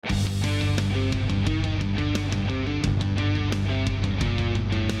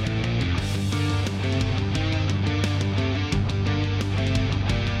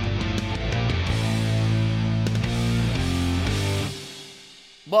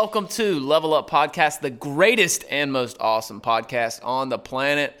Welcome to Level Up Podcast, the greatest and most awesome podcast on the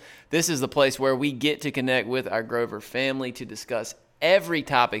planet. This is the place where we get to connect with our Grover family to discuss every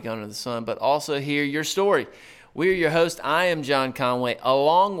topic under the sun, but also hear your story. We're your host. I am John Conway,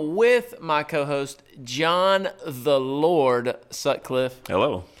 along with my co-host, John the Lord Sutcliffe.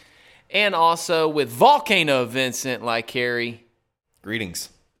 Hello. And also with Volcano Vincent Licari. Greetings.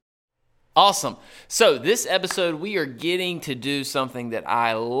 Awesome. So this episode, we are getting to do something that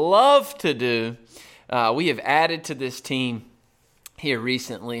I love to do. We have added to this team here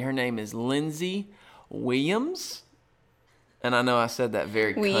recently. Her name is Lindsey Williams. And I know I said that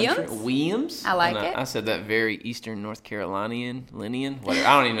very Williams? I like it. I said that very Eastern North Carolinian, whatever.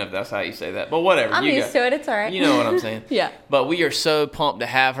 I don't even know if that's how you say that, but whatever. I'm used to it. It's all right. You know what I'm saying. Yeah. But we are so pumped to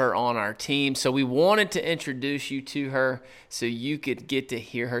have her on our team. So we wanted to introduce you to her so you could get to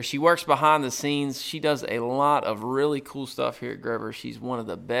hear her. She works behind the scenes. She does a lot of really cool stuff here at Grover. She's one of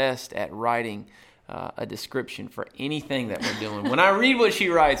the best at writing a description for anything that we're doing. When I read what she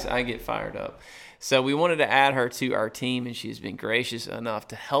writes, I get fired up. So we wanted to add her to our team, and she's been gracious enough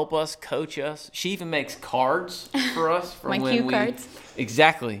to help us, coach us. She even makes cards for us. For My when cue cards.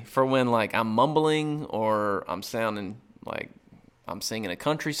 Exactly. For when, like, I'm mumbling or I'm sounding like I'm singing a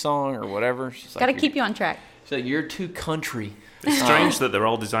country song or whatever. She's Got to like, keep you on track. So you're too country. It's strange that they're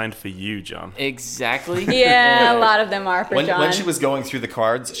all designed for you, John. Exactly. Yeah, a lot of them are for John. When she was going through the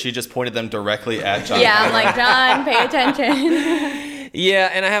cards, she just pointed them directly at John. Yeah, I'm like, John, pay attention. Yeah,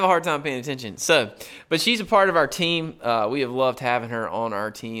 and I have a hard time paying attention. So, but she's a part of our team. We have loved having her on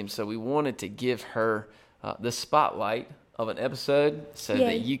our team. So we wanted to give her the spotlight of an episode so Yay.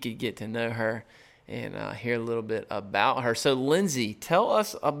 that you could get to know her and hear a little bit about her. So, Lindsey, tell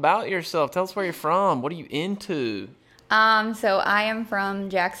us about yourself. Tell us where you're from. What are you into? So I am from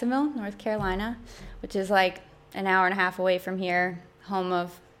Jacksonville, North Carolina, which is like an hour and a half away from here, home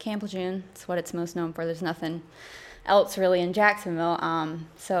of Camp Lejeune. It's what it's most known for. There's nothing else really in Jacksonville.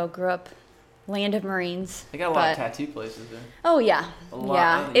 So grew up land of Marines. They got a lot of tattoo places there. Oh, yeah. A lot,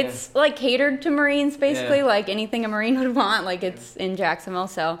 Yeah. yeah. It's like catered to Marines, basically, Yeah. like anything a Marine would want. Like it's in Jacksonville,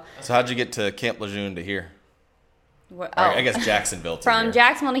 so. So how'd you get to Camp Lejeune to here? Oh. Or I guess Jacksonville to From here.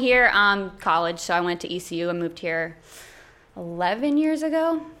 Jacksonville to here, college. So I went to ECU. I moved here 11 years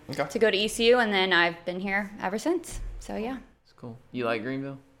ago to go to ECU, and then I've been here ever since. So, yeah. It's cool. You like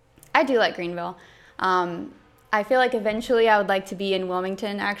Greenville? I do like Greenville. I feel like eventually I would like to be in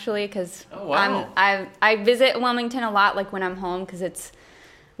Wilmington, actually, because Oh, wow. I visit Wilmington a lot, like when I'm home, because it's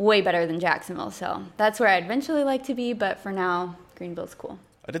way better than Jacksonville. So that's where I'd eventually like to be, but for now, Greenville's cool.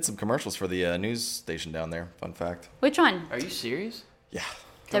 I did some commercials for the news station down there. Fun fact. Which one? Are you serious? Yeah.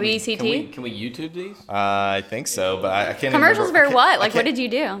 WECT? Can we YouTube these? I think so, but I can't Commercials remember. for what? Like, what did you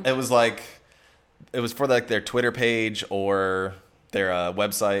do? It was like, it was for like their Twitter page or their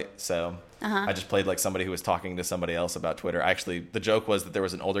website. So I just played like somebody who was talking to somebody else about Twitter. Actually, the joke was that there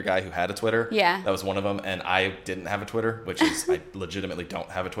was an older guy who had a Twitter. Yeah. That was one of them. And I didn't have a Twitter, which is, I legitimately don't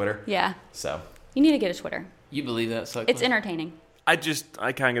have a Twitter. Yeah. So. You need to get a Twitter. You believe that, Sutcliffe? It's entertaining. I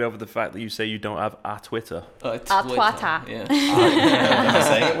can't get over the fact that you say you don't have a Twitter. Twitter. Yeah. Am I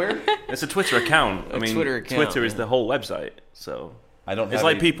saying it weird? It's a Twitter account. I mean, Twitter account, Twitter is yeah. the whole website. So I don't have it's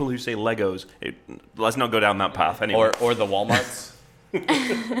like a- people who say Legos. Let's not go down that path anyway. Or the Walmarts. We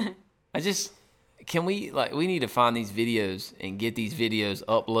need to find these videos and get these videos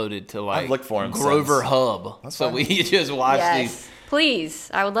uploaded to like I've looked for 'em Grover since. Hub. That's so fine. we can just watch Yes.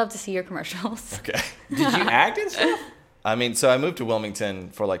 Please. I would love to see your commercials. Okay. these. Did you act and stuff? I mean, so I moved to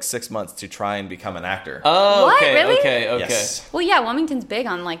Wilmington for like 6 months to try and become an actor. Oh, What? okay, Really? okay. Yes. Well, yeah, Wilmington's big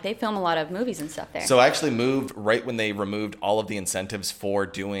on, like, they film a lot of movies and stuff there. So I actually moved right when they removed all of the incentives for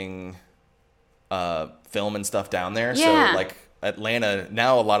doing film and stuff down there. Yeah. So like Atlanta,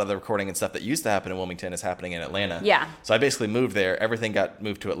 now a lot of the recording and stuff that used to happen in Wilmington is happening in Atlanta. Yeah. So I basically moved there. Everything got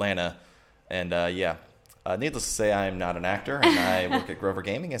moved to Atlanta. And yeah. Needless to say, I am not an actor, and I work at Grover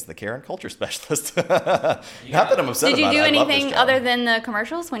Gaming as the care and culture specialist. Not that I'm upset Did you about do it. I love this anything job. other than the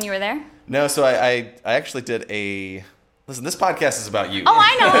commercials when you were there? No, so I actually did a... Listen, this podcast is about you. Oh,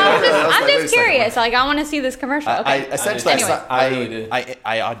 I know. I'm like, wait a just second. curious. Like, I want to see this commercial. Okay. I really do. I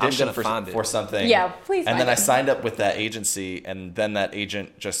auditioned find it. for something. Yeah, please And find then I it. signed up with that agency, and then that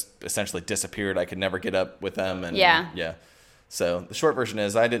agent just essentially disappeared. I could never get up with them. And Yeah. So the short version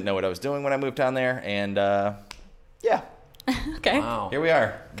is I didn't know what I was doing when I moved down there, and yeah, Okay. Wow. here we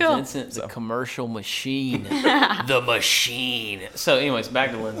are. Cool. Vincent, the commercial machine. The machine. So anyways,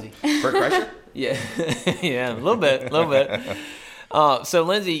 back to Lindsey. Bert Kreischer? Yeah. Yeah, a little bit. So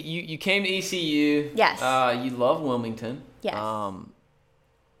Lindsey, you came to ECU. Yes. You love Wilmington. Yes.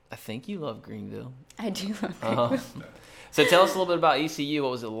 I think you love Greenville. I do love Uh, So tell us a little bit about ECU.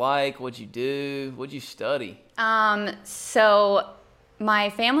 What was it like? What'd you do? What'd you study? So my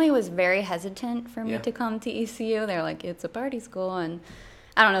family was very hesitant for me Yeah. to come to ECU. They were like, it's a party school, and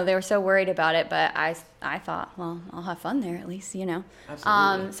I don't know, they were so worried about it, but I thought, well, I'll have fun there at least, you know.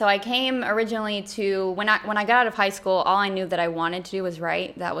 Absolutely. So I came originally to, when I got out of high school, all I knew that I wanted to do was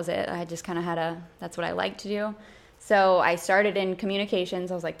write. That was it. I just kind of that's what I liked to do. So I started in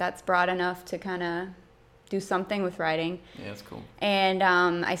communications. I was like, that's broad enough to kind of do something with writing. Yeah, that's cool. And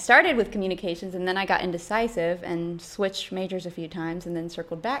I started with communications, and then I got indecisive and switched majors a few times, and then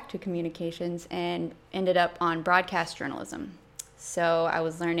circled back to communications and ended up on broadcast journalism. So I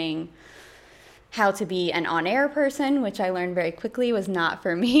was learning how to be an on-air person, which I learned very quickly was not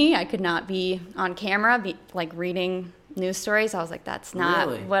for me. I could not be on camera, like reading news stories. I was like, that's not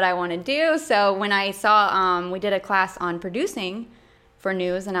Really? what I want to do. So when I saw, we did a class on producing for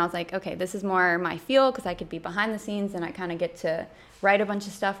news, and I was like, okay, this is more my field because I could be behind the scenes and I kind of get to write a bunch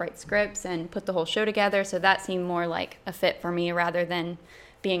of stuff, write scripts, and put the whole show together. So that seemed more like a fit for me rather than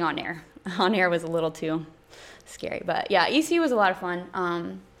being on air. On air was a little too scary, but yeah, ECU was a lot of fun.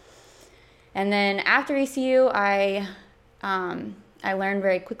 And then after ECU, I learned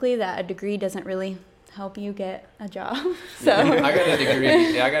very quickly that a degree doesn't really help you get a job. So I got a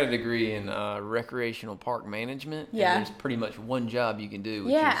degree. Yeah, I got a degree in recreational park management. Yeah. And there's pretty much one job you can do,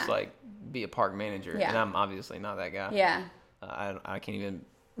 which Yeah. is like be a park manager. Yeah. And I'm obviously not that guy. yeah, I can't even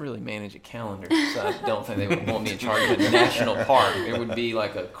really manage a calendar, so I don't think they would want me in charge of a national park. It would be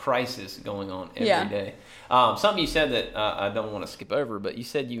like a crisis going on every day. Something you said that I don't want to skip over, but you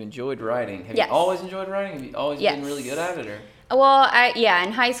said you enjoyed writing. Have Yes. you always enjoyed writing? Have you always been really good at it? Or? well,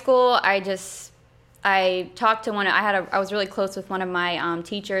 in high school, I talked to I was really close with one of my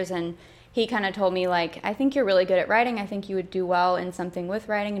teachers, and he kind of told me, like, I think you're really good at writing. I think you would do well in something with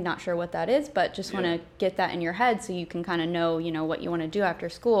writing. I'm not sure what that is, but just want to get that in your head so you can kind of know, what you want to do after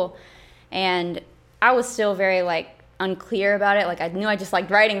school. And I was still very, like, unclear about it. Like, I knew I just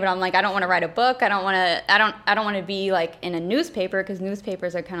liked writing, but I'm like, I don't want to write a book. I don't want to be, like, in a newspaper, because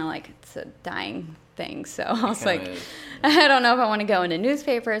newspapers are kind of like, it's a dying thing. So I was like, I don't know if I want to go into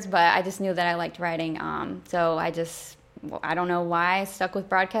newspapers, but I just knew that I liked writing. So I don't know why I stuck with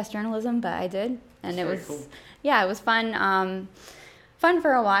broadcast journalism, but I did. And it was, cool. Yeah, it was fun. Fun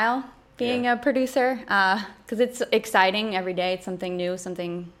for a while being a producer, because it's exciting every day. It's something new,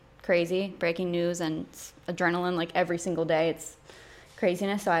 something crazy, breaking news, and it's adrenaline like every single day. It's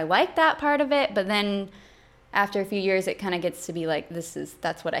craziness. So I like that part of it. But then after a few years, it kind of gets to be like,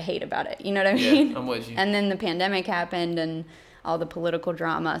 that's what I hate about it. You know what I mean? Yeah, I'm with you. And then the pandemic happened and all the political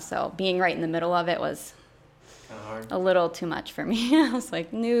drama. So being right in the middle of it was Kind of hard. a little too much for me. I was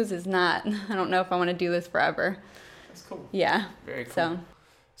like, news is not, I don't know if I want to do this forever. That's cool. Yeah. Very cool.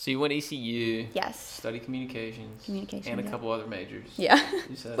 So you went ECU. yes. Studied communications. Communications, And a yeah. couple other majors. Yeah.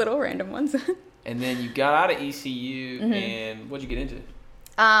 You said. Little random ones. And then you got out of ECU, Mm-hmm. and what'd you get into?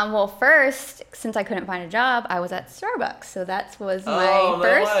 Well, first, since I couldn't find a job, I was at Starbucks. So that was my Oh, no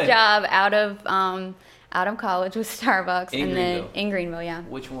first way. job out of college was Starbucks. In and then Greenville? in Greenville, yeah.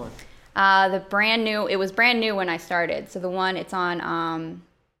 Which one? It was brand new when I started. So the one, it's on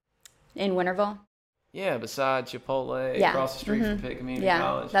in Winterville. Yeah, beside Chipotle, Yeah. across the street from Pitt Community Yeah,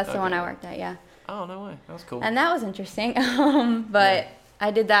 College. that's the one Okay. I worked at, yeah. Oh, no way. That was cool. And that was interesting. But I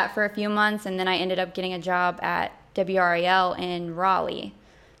did that for a few months, and then I ended up getting a job at WRAL in Raleigh.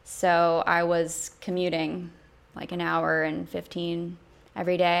 So I was commuting like an hour and 15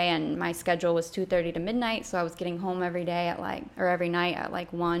 every day, and my schedule was 2:30 to midnight, so I was getting home every night at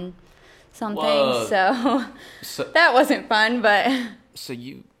like 1 something. Whoa. So that wasn't fun, but So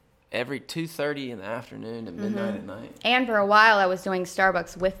you, every 2:30 in the afternoon to midnight at night? and for a while I was doing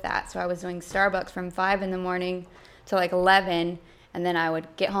Starbucks with that. So I was doing Starbucks from 5 in the morning to like 11, and then I would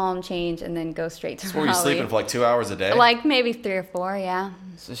get home, change, and then go straight to Were you Raleigh. sleeping for like 2 hours a day? Like maybe 3 or 4, yeah.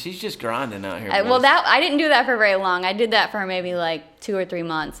 So she's just grinding out here. Well, boys. that I didn't do that for very long. I did that for maybe like 2 or 3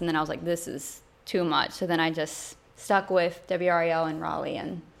 months, and then I was like, this is too much. So then I just stuck with WREL in Raleigh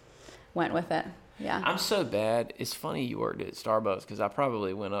and went with it. Yeah. I'm so bad. It's funny you worked at Starbucks, because I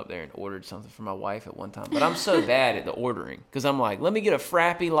probably went up there and ordered something for my wife at one time. But I'm so bad at the ordering, because I'm like, let me get a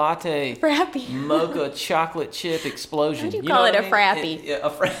Frappy Latte. Frappy. Mocha chocolate chip explosion. Why'd you know call what it I a mean?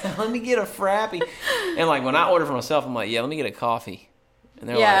 Frappy? Let me get a Frappy. And like when I order for myself, I'm like, yeah, let me get a coffee. And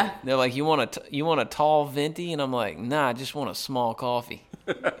they're like, you want a tall venti? And I'm like, nah, I just want a small coffee.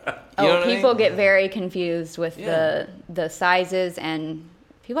 You know what I mean? People get very confused with Yeah. the sizes, and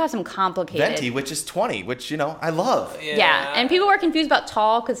people have some complicated. Venti, which is 20, which, I love. Yeah, and people were confused about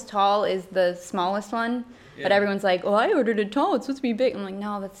tall, because tall is the smallest one. But Yeah. everyone's like, oh, I ordered it tall. It's supposed to be big. I'm like,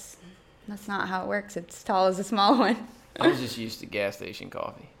 no, that's not how it works. It's tall as a small one. I was just used to gas station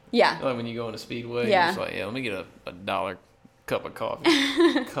coffee. Yeah. Like when you go in a Speedway, Yeah. you're just like, let me get a $1 cup of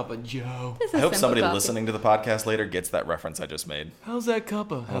coffee. Cup of Joe. I hope somebody coffee. listening to the podcast later gets that reference I just made. How's that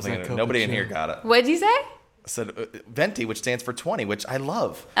cuppa? How's that cuppa? Nobody in here got it. What'd you say? I said Venti, which stands for 20, which I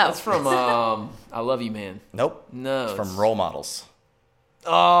love. Oh. That's from I Love You, Man. Nope. No. It's from Role Models.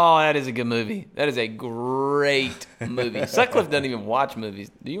 Oh, that is a good movie. That is a great movie. Sutcliffe doesn't even watch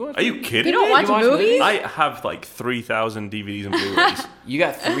movies. Do you watch Are you movies? kidding You don't me? watch movies? I have like 3,000 DVDs and Blu-rays. You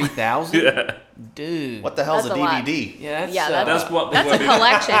got 3,000? Yeah. Dude. What the hell's That's a a lot. DVD? Yeah, That's what That's a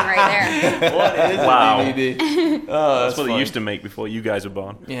collection right there. what is Wow. a DVD? Oh, That's what funny. they used to make before you guys were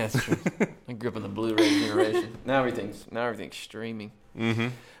born. Yeah, that's true. I grew up in the Blu-ray generation. Now everything's streaming. Mm-hmm.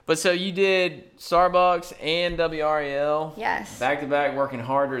 But so you did Starbucks and WRAL. Yes. Back to back, working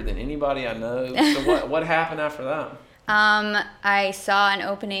harder than anybody I know. So what happened after that? I saw an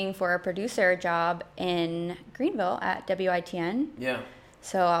opening for a producer job in Greenville at WITN. Yeah.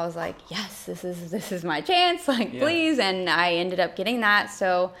 So I was like, yes, this is my chance, like, Yeah. please. And I ended up getting that.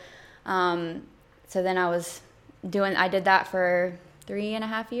 So, so then I did that for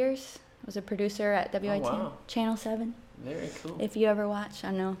 3.5 years. I was a producer at WITN, wow. Channel 7. Very cool. If you ever watch,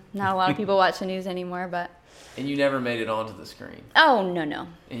 I know not a lot of people watch the news anymore, but. And you never made it onto the screen. Oh, no.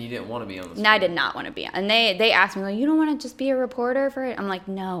 And you didn't want to be on the screen. No, I did not want to be. And they asked me, like, you don't want to just be a reporter for it? I'm like,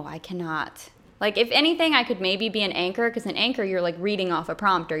 no, I cannot. Like, if anything, I could maybe be an anchor, because an anchor, you're, like, reading off a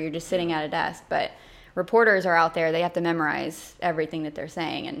prompter. You're just sitting at a desk. But reporters are out there. They have to memorize everything that they're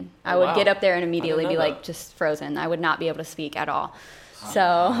saying. And I would get up there and immediately be, like, just frozen. I would not be able to speak at all.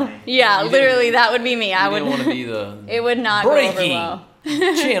 So, yeah, literally, that would be me. I would didn't want to be the It would not go over breaking well.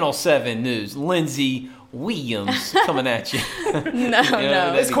 Channel 7 News. Lindsey Williams coming at you.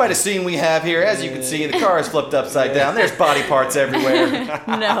 No. It's quite a scene we have here. As you can see, the car is flipped upside down. There's body parts everywhere.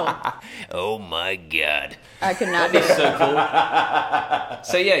 No. Oh my God. I could not do it. So cool.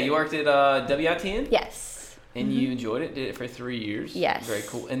 So yeah, you worked at WITN? Yes. And you enjoyed it, did it for 3 years. Yes. Very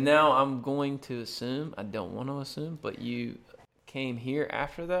cool. And now I'm going to assume, I don't want to assume, but you came here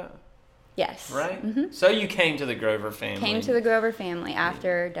after that, Yes. right? Mm-hmm. So you came to the Grover family. Came to the Grover family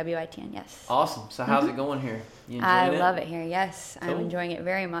after WITN, yes. Awesome. So how's it going here? You enjoying I it? love it here, yes. Cool. I'm enjoying it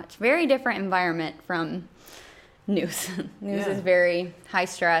very much. Very different environment from news. News Yeah. is very high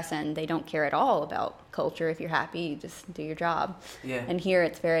stress, and they don't care at all about culture. If you're happy, you just do your job. Yeah. And here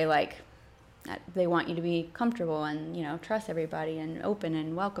it's very like, they want you to be comfortable and, trust everybody and open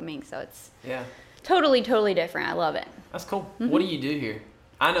and welcoming. So it's Yeah. totally, totally different. I love it. That's cool. What do you do here?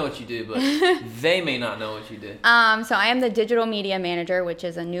 I know what you do, but they may not know what you do. So I am the digital media manager, which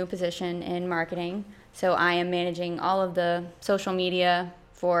is a new position in marketing. So I am managing all of the social media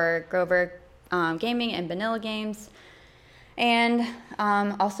for Grover Gaming and Vanilla Games, and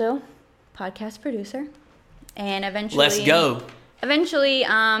also podcast producer. And eventually, Let's go. Eventually,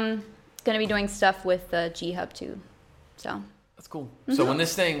 going to be doing stuff with the G Hub too. So That's cool. So when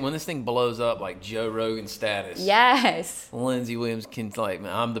this thing blows up like Joe Rogan status, yes, Lindsey Williams can man,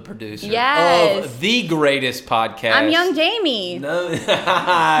 I'm the producer Yes. of the greatest podcast. I'm young Jamie. No,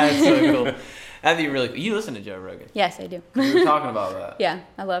 that's so cool. That'd be really cool. You listen to Joe Rogan. Yes, I do. We were talking about that. Yeah,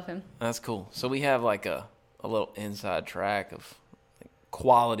 I love him. That's cool. So we have like a little inside track of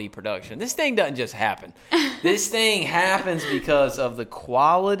quality production. This thing doesn't just happen. This thing happens because of the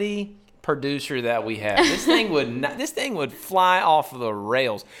quality producer that we have. This thing would fly off of the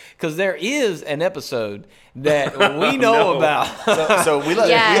rails, because there is an episode that we know about. So we let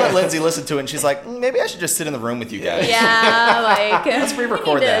Yes. Lindsay listen to it, and she's like, maybe I should just sit in the room with you guys. Yeah, like Let's re-record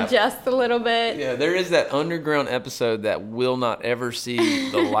we need that. to adjust a little bit. Yeah, there is that underground episode that will not ever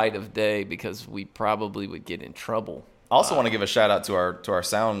see the light of day because we probably would get in trouble. I also want to give a shout out to our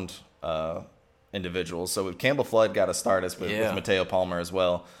sound individuals. So Campbell Flood got us started with Mateo Palmer as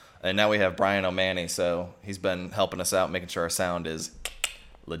well. And now we have Brian O'Mani, so he's been helping us out, making sure our sound is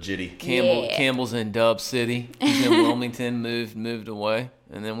legitty. Campbell's in Dub City. He's in Wilmington, moved away.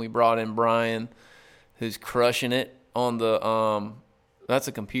 And then we brought in Brian, who's crushing it on the that's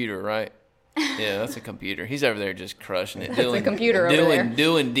a computer, right? Yeah, that's a computer. He's over there just crushing it. That's a computer over there.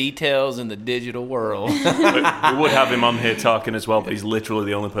 Doing details in the digital world. We would have him on here talking as well, but he's literally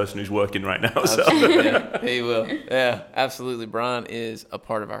the only person who's working right now. So. Yeah, he will. Yeah, absolutely. Brian is a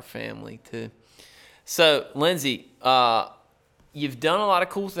part of our family, too. So, Lindsey, you've done a lot of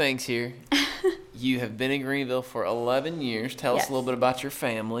cool things here. You have been in Greenville for 11 years. Tell us a little bit about your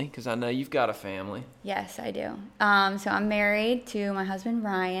family, because I know you've got a family. Yes, I do. So I'm married to my husband,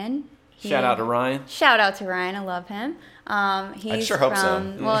 Ryan. Shout out to Ryan. Shout out to Ryan. I love him. He's I sure hope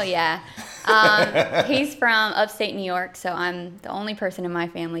so. Well, yeah. He's from upstate New York, so I'm the only person in my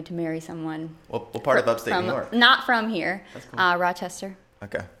family to marry someone. What part of upstate New York? Not from here. That's cool. Rochester.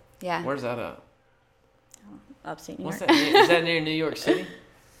 Okay. Yeah. Where's that at? Upstate New What's York. that? Is that near New York City?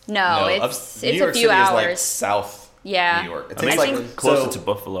 No, it's New a York few City hours. is like south Yeah. New York. It I takes think like closer to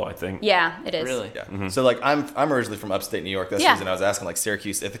Buffalo, I think. Yeah, it is. Really? Yeah. Mm-hmm. So like I'm originally from upstate New York. That's the Yeah. reason I was asking, like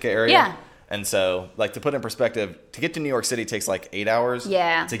Syracuse, Ithaca area. Yeah. And so like to put in perspective, to get to New York City takes like 8 hours.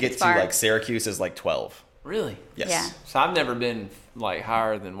 Yeah, To get it's to far. like Syracuse is like 12. Really? Yes. Yeah. So I've never been like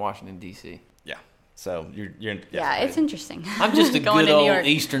higher than Washington D.C. Yeah. So you're Yeah, it's interesting. I'm just a Going good to New old York.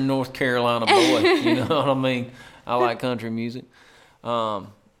 Eastern North Carolina boy. You know what I mean? I like country music.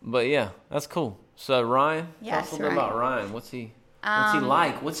 But yeah, that's cool. So Ryan, tell us Yes, a little bit Ryan. about Ryan. What's he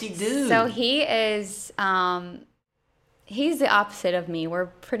like? What's he do? So he is, he's the opposite of me. We're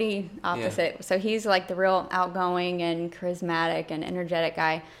pretty opposite. Yeah. So he's like the real outgoing and charismatic and energetic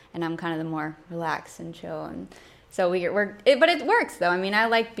guy, and I'm kind of the more relaxed and chill. And so but it works though. I mean, I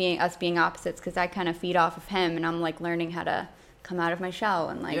like us being opposites because I kind of feed off of him, and I'm like learning how to come out of my shell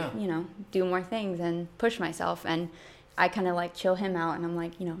and like do more things and push myself. And I kind of like chill him out, and I'm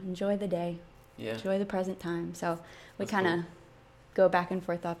like, enjoy the day. Yeah. Enjoy the present time. So we That's kind of cool. go back and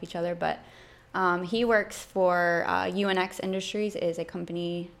forth off each other. But he works for UNX Industries, is a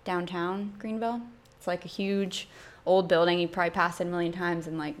company downtown Greenville. It's like a huge old building. You probably passed it a million times,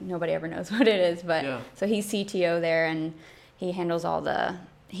 and like nobody ever knows what it is. But so he's CTO there, and he handles all the.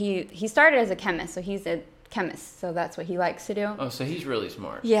 He started as a chemist, so he's a chemist. So that's what he likes to do. Oh, so he's really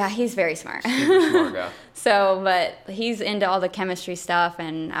smart. Yeah, he's very smart. Super smart guy. So, but he's into all the chemistry stuff,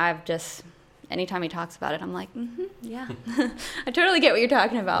 and I've just, anytime he talks about it, I'm like, yeah, I totally get what you're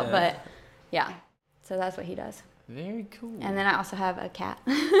talking about, but yeah, so that's what he does. Very cool. And then I also have a cat.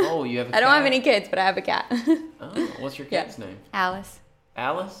 Oh, you have a cat? I don't have any kids, but I have a cat. Oh, what's your cat's name? Alice.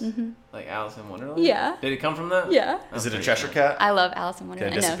 Alice? Like Alice in Wonderland? Yeah. Did it come from that? Yeah. Is it a pretty Cheshire cool. cat? I love Alice in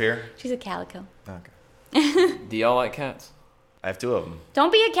Wonderland. Can it disappear? No, she's a calico. Okay. Do y'all like cats? I have 2 of them.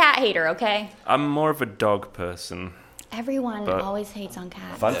 Don't be a cat hater, okay? I'm more of a dog person. Everyone But- always hates on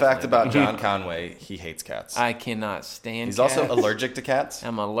cats. Fun fact about John Conway, he hates cats. I cannot stand He's cats. also allergic to cats.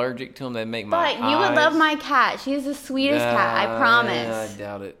 I'm allergic to them. They make my But you would love eyes- my cat. She's the sweetest cat, I promise. I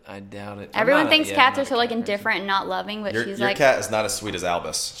doubt it. I'm Everyone not thinks I'm cats not are a so like cat person. indifferent and not loving, but Your she's your like cat is not as sweet as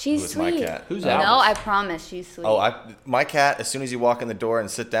Albus, she's who is sweet. my cat. Who's No, Albus? I promise she's sweet. Oh, my cat, as soon as you walk in the door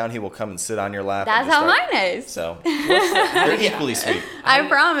and sit down, he will come and sit on your lap. That's and just how start- mine is. So they're equally sweet. I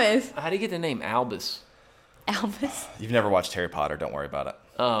promise. How do you get the name Albus? Elvis. You've never watched Harry Potter, don't worry about it.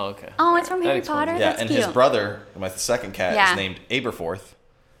 Oh, okay. Oh, it's from That Harry explains Potter. it. Yeah, That's and cute. his brother, my second cat, Yeah. is named Aberforth,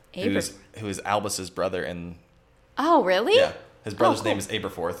 who is Albus's brother. And Oh, really? yeah, his brother's cool. name is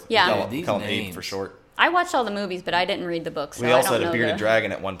Aberforth. Yeah. We These call him Abe names. for short. I watched all the movies, but I didn't read the books. So We I also don't had a know bearded the...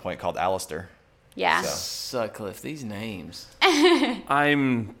 dragon at one point called Alistair. Yeah, Sutcliffe. These names.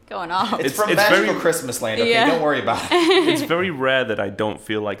 I'm. going off. It's from it's magical very- Christmas land. Okay, Yeah. don't worry about it. It's very rare that I don't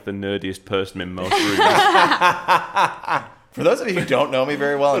feel like the nerdiest person in most rooms. For those of you who don't know me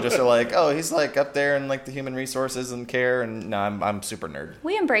very well and just are like, oh, he's like up there in like the human resources and care, and no, I'm super nerd.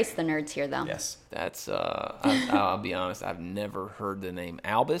 We embrace the nerds here, though. Yes. That's I'll be honest. I've never heard the name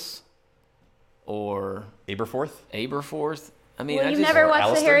Albus or Aberforth? Aberforth. I mean, Well, I you've just, never watched the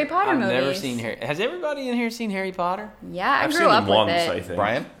Alistair? Harry Potter I've movies. never seen Harry. Has everybody in here seen Harry Potter? Yeah, I I've grew seen up them with once, it. I think.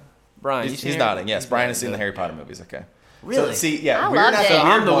 Brian? Brian, you He's seen Harry- nodding. Yes, he's Brian nodding. has seen the Harry Potter movies. Okay. Really? So, see, yeah, I we're loved not it. the So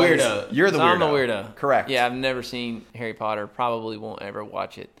weird I'm the ones. weirdo. You're the So weirdo. I'm the weirdo. Correct. Yeah, I've never seen Harry Potter. Probably won't ever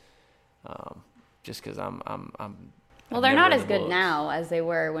watch it. Just because I'm. Well, I've they're never not read as the good books. now as they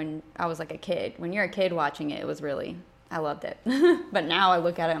were when I was like a kid. When you're a kid watching it, it was really, I loved it. But now I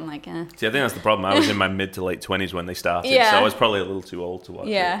look at it, I'm like, eh. See, I think that's the problem. I was in my mid to late 20s when they started, Yeah. so I was probably a little too old to watch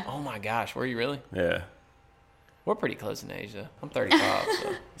Yeah. Oh my gosh, were you really? it. Yeah. We're pretty close in age though. I'm 35,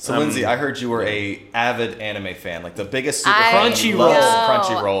 so. So, Lindsay, I heard you were a avid anime fan, like the biggest super I- fan. Crunchyroll. Loves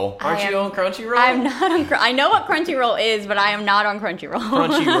No. Crunchyroll. Aren't you on Crunchyroll? I'm not on. I know what Crunchyroll is, but I am not on Crunchyroll.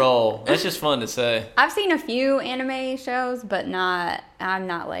 Crunchyroll. That's just fun to say. I've seen a few anime shows, but not. I'm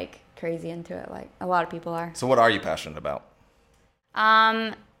not like crazy into it like a lot of people are. So, what are you passionate about?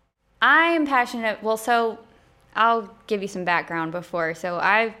 I am passionate. Well, so I'll give you some background before. So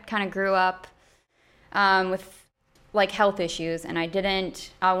I kind of grew up with like health issues, and I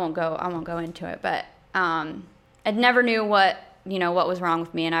won't go into it, but I never knew what was wrong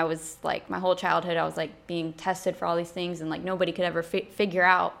with me, and I was like my whole childhood I was like being tested for all these things, and like nobody could ever figure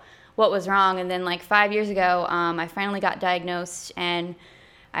out what was wrong. And then like 5 years ago, I finally got diagnosed, and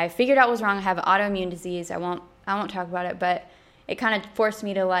I figured out what was wrong. I have autoimmune disease. I won't talk about it, but it kind of forced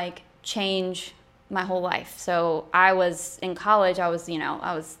me to like change my whole life. So I was in college, I was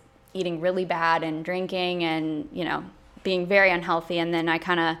eating really bad and drinking and, being very unhealthy. And then I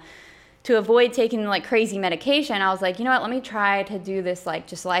kind of, to avoid taking like crazy medication, I was like, you know what, let me try to do this like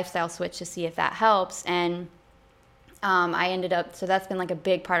just lifestyle switch to see if that helps. And I ended up, so that's been like a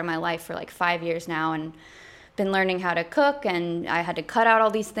big part of my life for like 5 years now, and been learning how to cook, and I had to cut out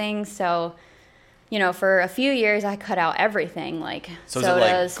all these things. So, for a few years I cut out everything, like so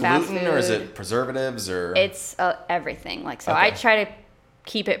sodas, is it like fast gluten, food. or is it preservatives, or? It's everything. Like, so Okay. I try to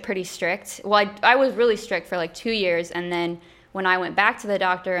keep it pretty strict. Well, I was really strict for like 2 years, and then when I went back to the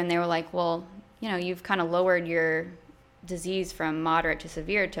doctor and they were like, well, you've kind of lowered your disease from moderate to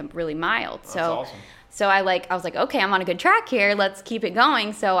severe to really mild. That's so awesome. So I was like, okay, I'm on a good track here. Let's keep it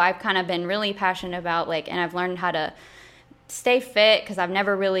going. So I've kind of been really passionate about and I've learned how to stay fit, because I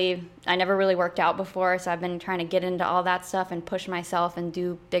never really worked out before. So I've been trying to get into all that stuff and push myself and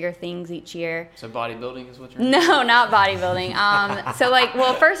do bigger things each year. So bodybuilding is what you're No, not bodybuilding. So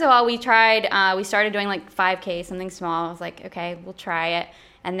well, first of all, we started doing like 5K, something small. I was like, okay, we'll try it.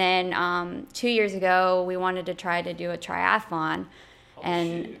 And then 2 years ago, we wanted to try to do a triathlon.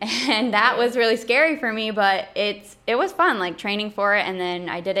 And that was really scary for me, but it was fun, like training for it. And then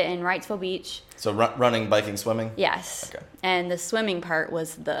I did it in Wrightsville Beach. So running, biking, swimming? Yes. Okay. And the swimming part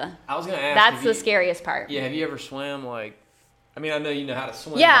was I was gonna ask. that's the scariest part. Yeah. Have you ever swam like? I mean, I know you know how to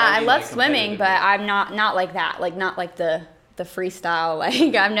swim. Yeah, but I mean, love like, swimming, but I'm not like that. Like, not like the freestyle.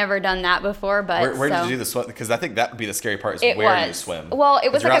 Like, I've never done that before. But where did you do the swim? Because I think that would be the scary part, is it where was. you swim. Well,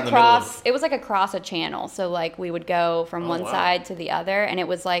 it was 'Cause you're like out in the middle across. It was like across a channel. So like we would go from one wow. side to the other, and it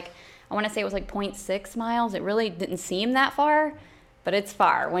was like, I want to say it was like 0.6 miles. It really didn't seem that far, but it's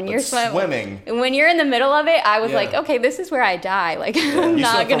far when you're swimming. When you're in the middle of it, I was Yeah. like, okay, this is where I die. Like, I'm You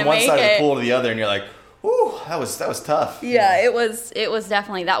not swim gonna from one make side of the it. pool to the other, and you're like, "Ooh, that was tough." Yeah, it was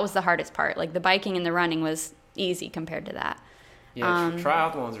definitely, that was the hardest part. Like, the biking and the running was easy compared to that. Yeah,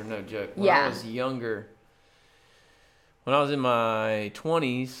 triathlons are no joke. When yeah. I was younger, when I was in my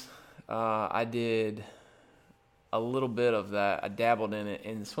 20s, I did a little bit of that. I dabbled in it,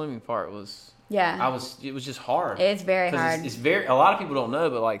 and the swimming part was. Yeah. It was just hard. It's very hard. It's very. A lot of people don't know,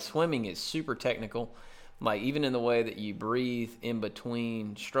 but like swimming is super technical. Like even in the way that you breathe in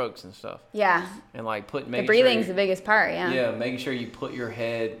between strokes and stuff. Yeah. And like the breathing's the biggest part. Yeah. Yeah, making sure you put your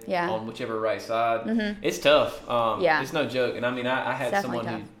head on whichever right side. Mm-hmm. It's tough. Yeah. It's no joke. And I mean, I had Definitely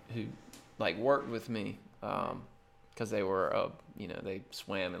someone who like worked with me because they were they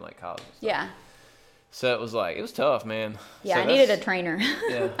swam in like college. And stuff. Yeah. So it was tough, man. Yeah, so I needed a trainer.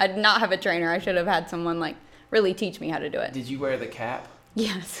 Yeah. I did not have a trainer. I should have had someone like really teach me how to do it. Did you wear the cap?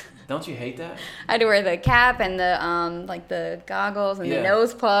 Yes. Don't you hate that? I had to wear the cap and the like the goggles and the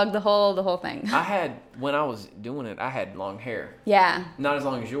nose plug, the whole thing. When I was doing it, I had long hair. Yeah. Not as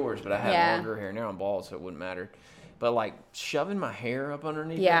long as yours, but I had longer hair. Now I'm bald, so it wouldn't matter. But like shoving my hair up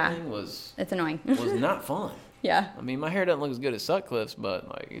underneath that thing it's annoying. was not fun. Yeah. I mean, my hair doesn't look as good as Sutcliffe's, but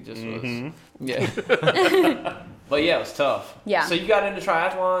like it just was. Yeah. But yeah, it was tough. Yeah. So you got into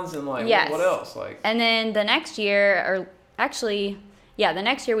triathlons and like what else? Like. And then the next year, or actually, the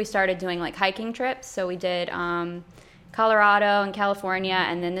next year we started doing like hiking trips. So we did Colorado and California,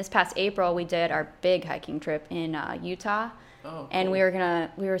 and then this past April we did our big hiking trip in Utah. Oh, cool. And we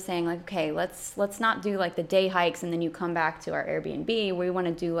were saying like, okay, let's not do like the day hikes and then you come back to our Airbnb. We want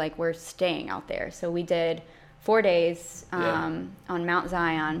to do like, we're staying out there. So we did 4 days on Mount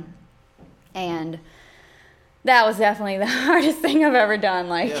Zion, and that was definitely the hardest thing I've ever done.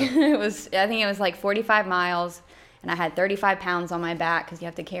 Like I think it was like 45 miles, and I had 35 pounds on my back because you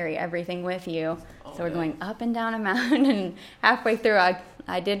have to carry everything with you. So we're going up and down a mountain, and halfway through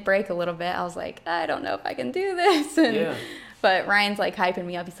I did break a little bit. I was like, I don't know if I can do this. But Ryan's like hyping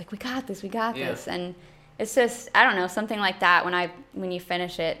me up. He's like, we got this. And it's just, I don't know, something like that. When you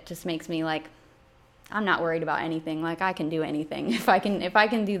finish it, just makes me like, I'm not worried about anything. Like, I can do anything. If I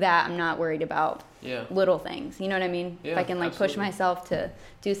can do that, I'm not worried about little things. You know what I mean? Yeah, if I can like push myself to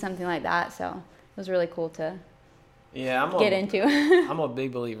do something like that. So it was really cool to get into. I'm a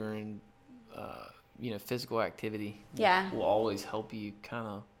big believer in, physical activity. Yeah. Will always help you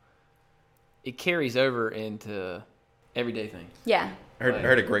it carries over into everyday things. I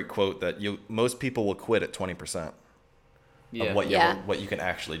heard a great quote that most people will quit at 20% of what you can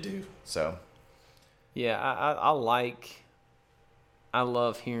actually do. So. Yeah, I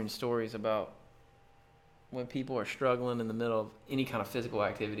love hearing stories about when people are struggling in the middle of any kind of physical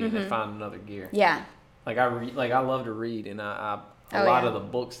activity and they find another gear. Yeah. Like I love to read, and a lot of the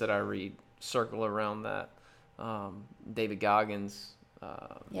books that I read circle around that. David Goggins,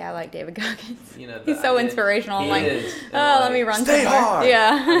 Yeah, I like David Goggins. You know, he's so inspirational. I'm like, is. let me run stay somewhere. hard.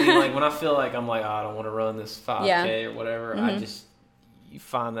 Yeah. I mean, like when I feel like I'm like, I don't want to run this 5K or whatever. You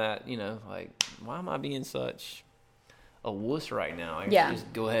find that, like, why am I being such a wuss right now? I should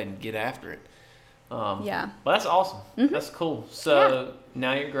just go ahead and get after it. Well, that's awesome. That's cool. So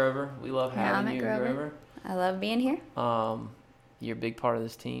now you're at Grover. We love having you at Grover. I love being here. You're a big part of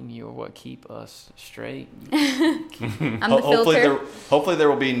this team. You're what keep us straight. I'm the filter. Hopefully there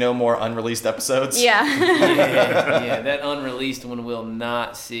will be no more unreleased episodes. Yeah. yeah, that unreleased one will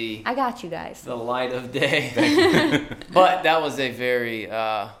not see. I got you guys. The light of day. But that was a very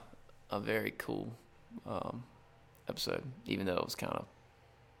cool episode, even though it was kind of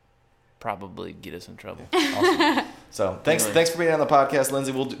probably get us in trouble. Awesome. So thanks for being on the podcast,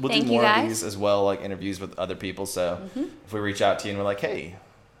 Lindsey. We'll do more of these as well, like interviews with other people. So if we reach out to you and we're like, hey,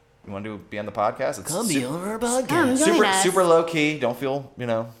 you want to be on the podcast? It's be on our podcast. Super low key. Don't feel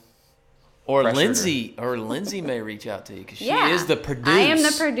Or Lindsey may reach out to you because she is the producer. I am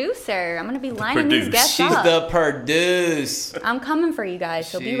the producer. I'm going to be lining these guests She's up. the produce. I'm coming for you guys,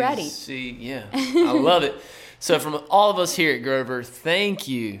 so be ready. I love it. So from all of us here at Grover, thank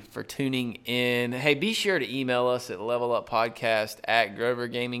you for tuning in. Hey, be sure to email us at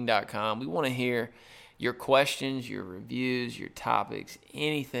leveluppodcast@grovergaming.com. We want to hear your questions, your reviews, your topics,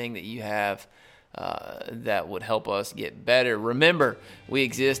 anything that you have that would help us get better. Remember, we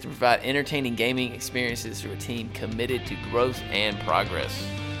exist to provide entertaining gaming experiences through a team committed to growth and progress.